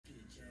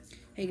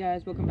Hey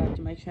guys, welcome back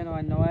to my channel.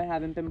 I know I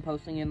haven't been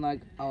posting in like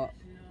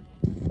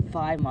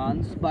 5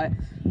 months, but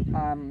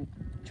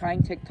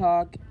trying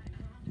TikTok.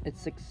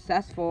 It's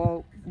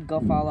successful.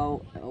 Go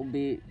follow. It'll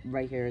be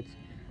right here. It's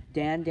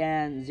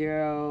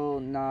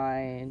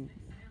Dan09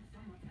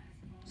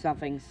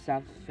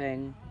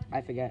 something.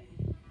 I forget.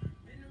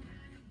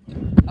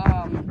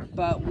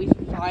 But we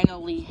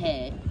finally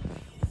hit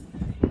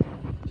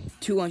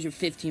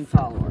 215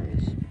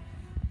 followers.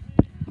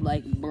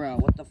 Like, bro,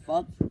 what the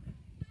fuck?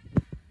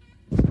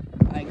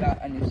 I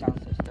got a new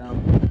sound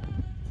system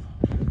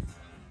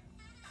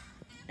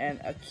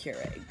and a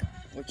Keurig,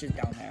 which is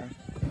down there.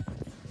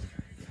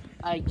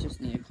 I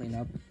just need to clean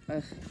up.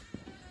 I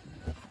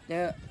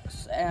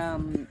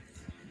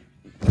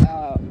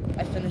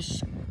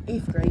finished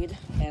 8th grade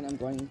and I'm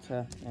going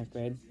to 9th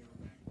grade.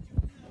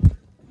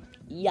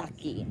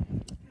 Yucky.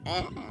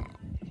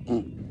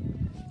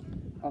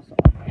 Also,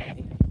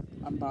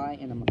 I'm bi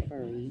and I'm a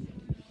furry.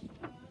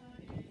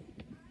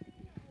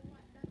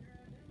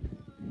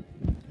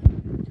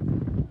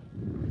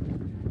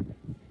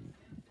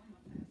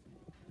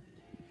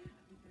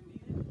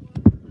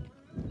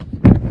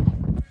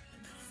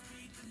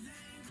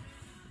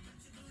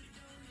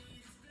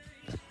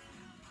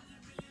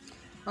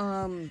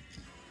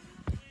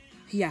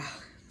 Yeah.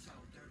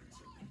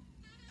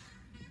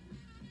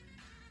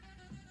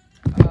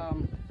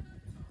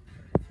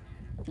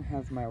 I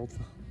have my old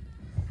phone.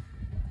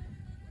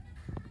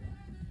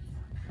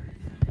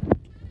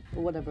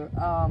 But whatever.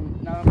 Now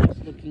I'm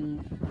just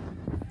looking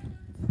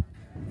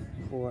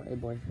for a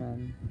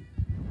boyfriend.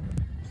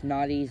 It's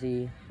not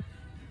easy.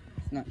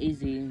 It's not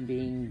easy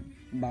being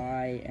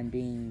bi and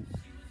being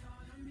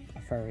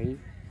a furry.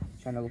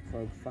 Trying to look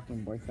for a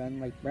fucking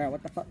boyfriend. Like, bro,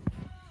 what the fuck?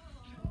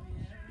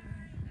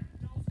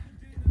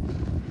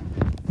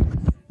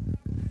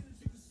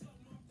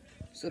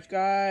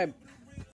 Subscribe.